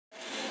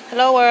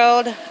Hello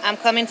world, I'm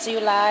coming to you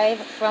live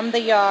from the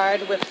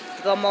yard with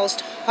the most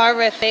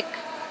horrific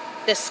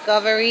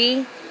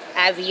discovery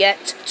I've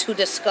yet to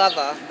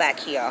discover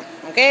back here,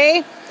 okay?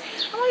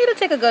 I want you to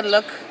take a good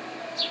look.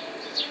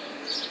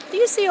 Do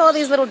you see all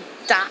these little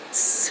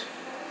dots?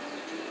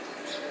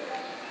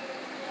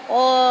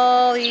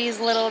 All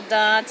these little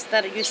dots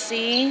that you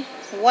see?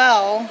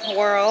 Well,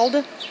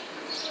 world,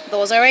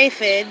 those are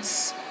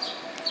aphids.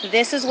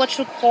 This is what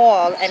you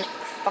call an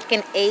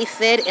fucking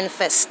aphid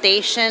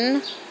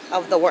infestation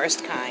of the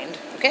worst kind,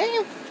 okay?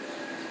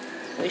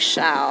 We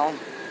shall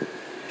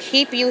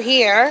keep you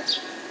here.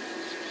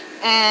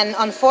 And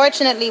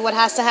unfortunately, what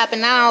has to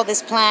happen now,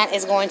 this plant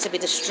is going to be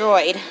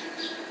destroyed.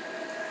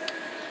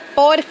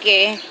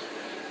 Porque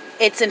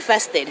it's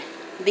infested.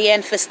 The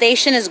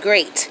infestation is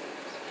great.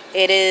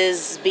 It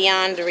is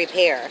beyond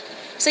repair.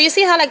 So you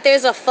see how like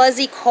there's a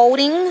fuzzy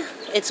coating?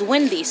 It's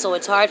windy, so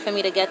it's hard for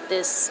me to get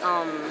this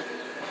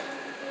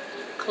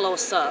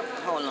close up.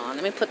 Hold on,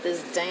 let me put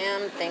this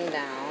damn thing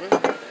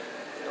down.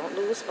 Don't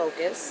lose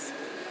focus.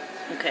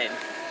 Okay.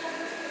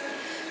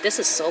 This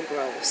is so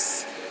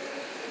gross.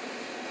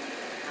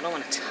 I don't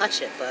want to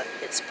touch it, but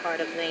it's part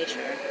of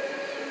nature.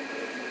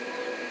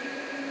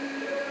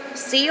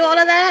 See all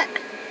of that?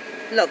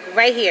 Look,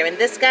 right here. In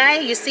this guy,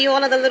 you see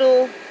all of the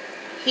little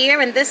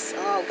here and this?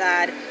 Oh,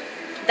 God.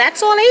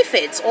 That's all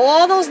aphids.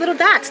 All those little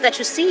dots that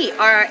you see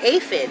are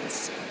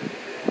aphids.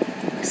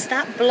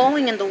 Stop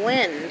blowing in the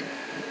wind.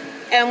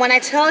 And when I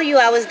tell you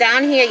I was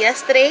down here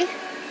yesterday,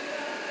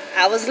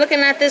 I was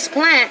looking at this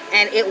plant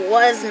and it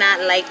was not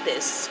like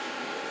this.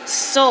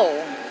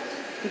 So,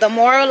 the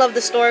moral of the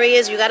story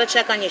is you gotta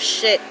check on your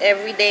shit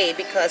every day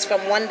because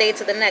from one day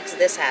to the next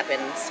this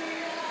happens.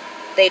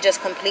 They just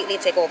completely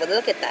take over.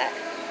 Look at that.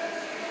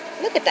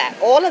 Look at that.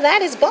 All of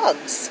that is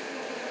bugs.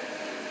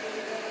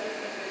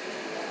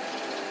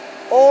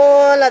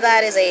 All of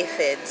that is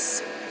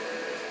aphids.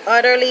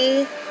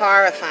 Utterly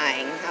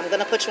horrifying. I'm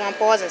going to put you on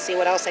pause and see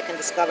what else I can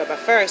discover. But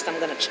first, I'm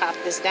going to chop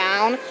this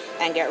down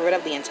and get rid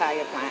of the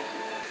entire plant.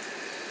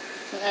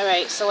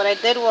 Alright, so what I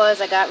did was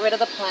I got rid of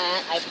the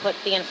plant. I put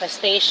the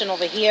infestation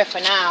over here for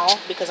now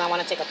because I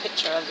want to take a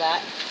picture of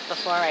that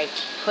before I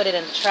put it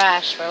in the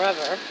trash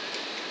forever.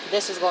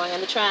 This is going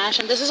in the trash,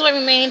 and this is what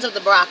remains of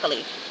the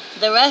broccoli.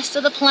 The rest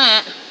of the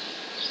plant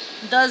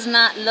does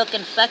not look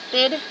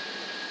infected,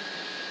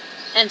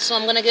 and so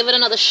I'm going to give it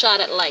another shot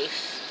at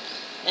life.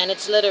 And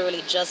it's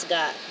literally just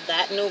got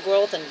that new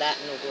growth and that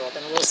new growth.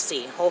 And we'll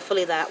see.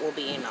 Hopefully that will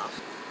be enough.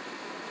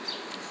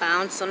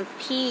 Found some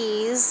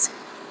peas.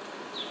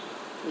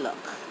 Look.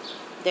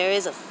 There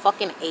is a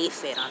fucking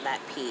aphid on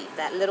that pea.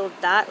 That little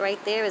dot right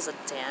there is a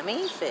damn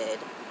aphid.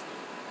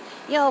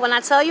 Yo, when I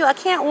tell you, I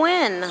can't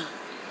win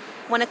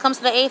when it comes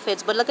to the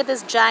aphids. But look at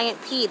this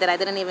giant pea that I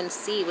didn't even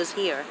see was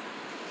here.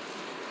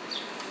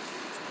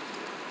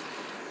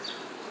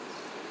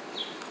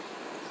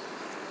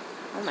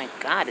 Oh my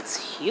God,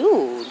 it's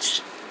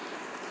huge.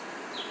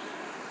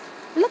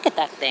 Look at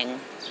that thing.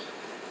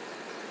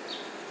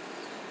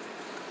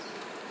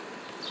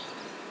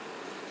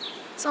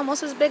 It's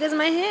almost as big as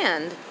my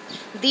hand.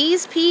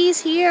 These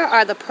peas here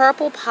are the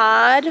purple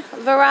pod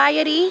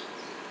variety,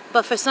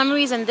 but for some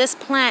reason this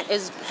plant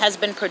has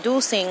been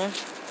producing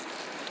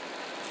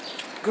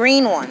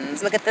green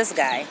ones. Look at this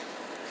guy.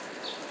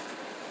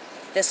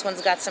 This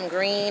one's got some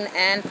green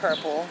and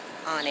purple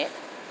on it.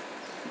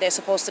 They're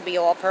supposed to be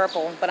all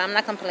purple, but I'm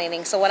not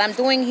complaining. So what I'm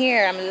doing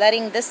here, I'm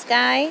letting this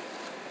guy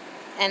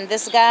and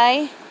this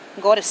guy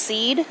go to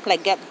seed,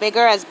 like get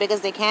bigger, as big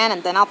as they can,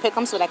 and then I'll pick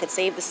them so that I could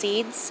save the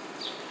seeds.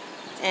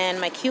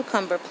 And my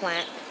cucumber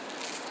plant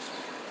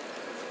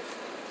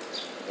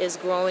is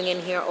growing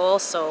in here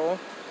also.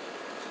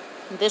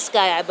 This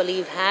guy, I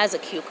believe, has a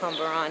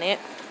cucumber on it.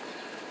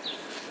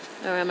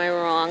 Or am I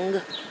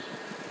wrong?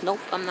 Nope,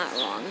 I'm not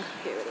wrong.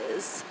 Here it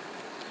is.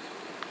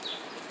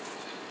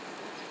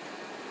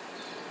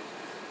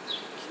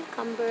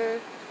 Cucumber.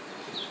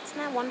 Isn't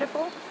that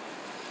wonderful?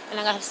 And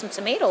I got some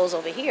tomatoes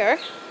over here.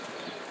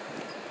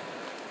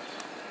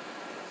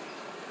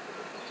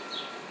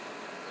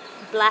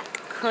 Black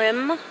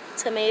Krim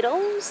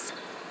tomatoes.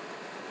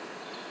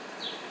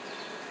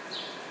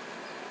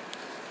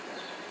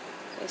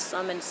 There's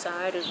some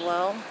inside as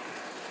well.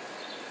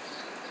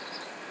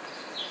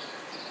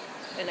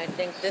 And I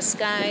think this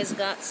guy's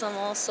got some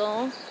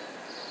also.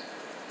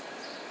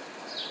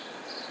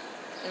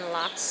 And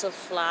lots of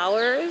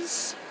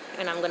flowers.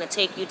 And I'm going to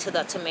take you to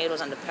the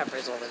tomatoes and the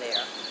peppers over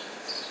there.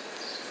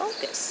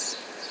 Focus.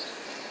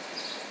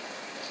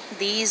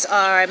 These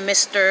are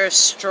Mr.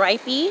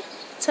 Stripey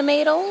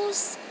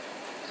tomatoes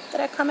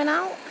that are coming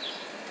out.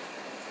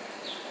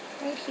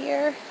 Right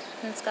here.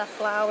 And it's got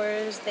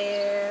flowers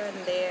there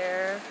and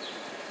there.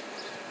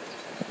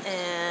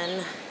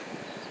 And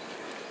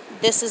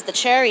this is the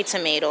cherry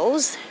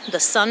tomatoes.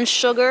 The sun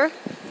sugar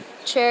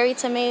cherry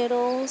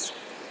tomatoes.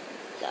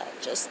 Got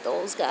just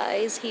those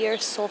guys here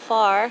so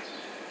far.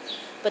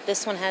 But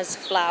this one has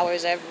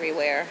flowers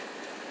everywhere,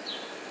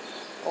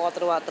 all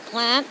throughout the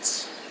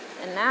plant.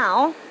 And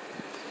now,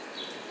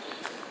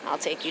 I'll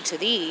take you to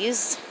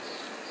these.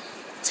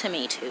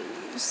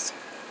 tomatoes.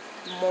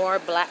 More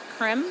black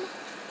creme.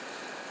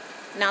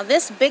 Now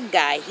this big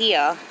guy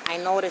here, I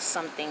noticed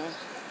something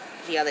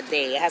the other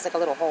day. It has like a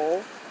little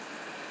hole.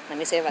 Let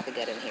me see if I could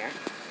get in here.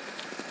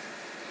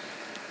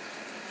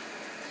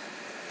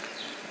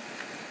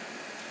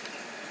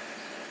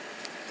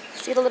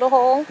 See the little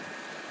hole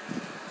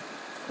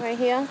right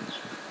here?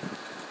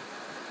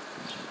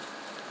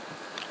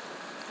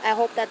 I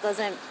hope that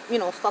doesn't, you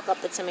know, fuck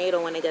up the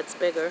tomato when it gets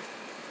bigger.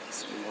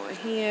 Some more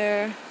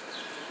here.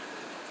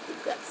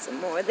 We've got some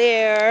more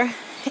there.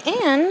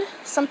 And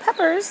some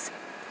peppers.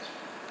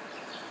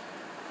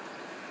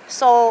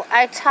 So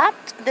I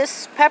topped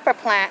this pepper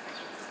plant.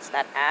 Is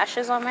that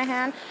ashes on my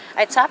hand?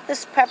 I topped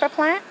this pepper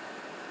plant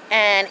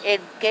and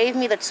it gave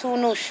me the 2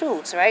 new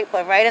shoots, right?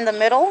 But right in the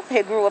middle,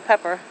 it grew a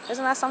pepper.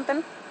 Isn't that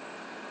something?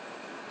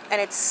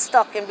 And it's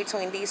stuck in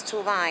between these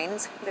 2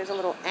 vines. There's a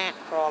little ant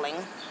crawling.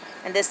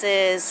 And this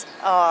is,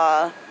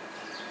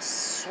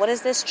 what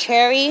is this?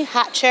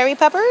 Hot cherry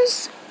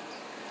peppers.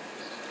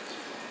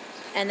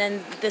 And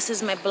then this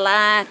is my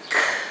black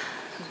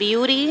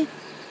beauty.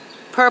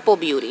 Purple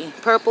beauty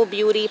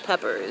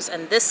peppers,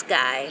 and this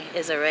guy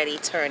is already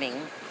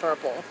turning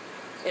purple.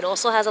 It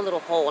also has a little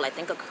hole. I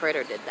think a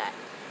critter did that,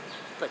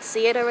 but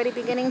see it already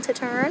beginning to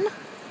turn.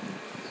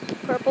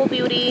 Purple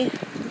beauty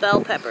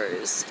bell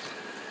peppers.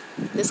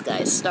 This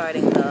guy's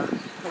starting the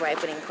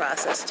ripening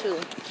process too.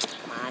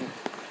 Come on.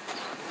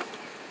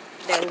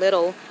 They're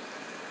little,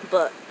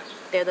 but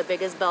they're the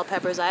biggest bell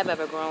peppers I've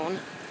ever grown.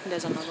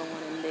 There's another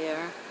one in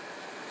there.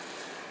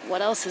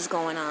 What else is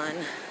going on?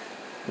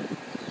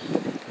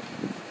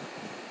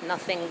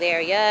 Nothing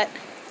there yet.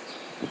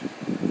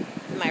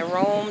 My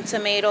Roma,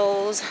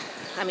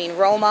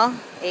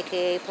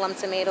 aka plum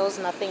tomatoes,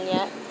 nothing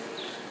yet.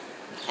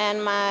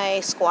 And my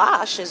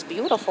squash is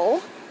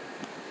beautiful,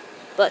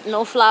 but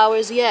no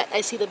flowers yet.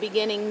 I see the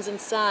beginnings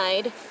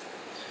inside.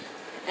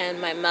 And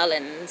my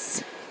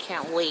melons,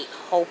 can't wait,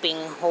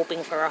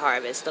 hoping for a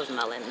harvest of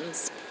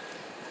melons.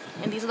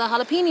 And these are the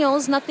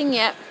jalapenos, nothing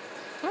yet.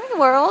 All right,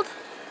 world.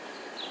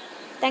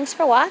 Thanks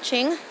for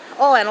watching.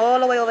 Oh, and all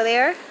the way over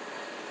there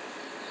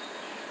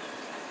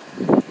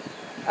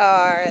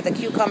are the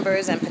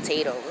cucumbers and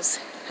potatoes.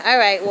 All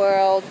right,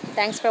 world.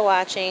 Thanks for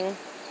watching.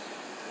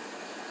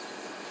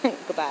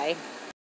 Goodbye.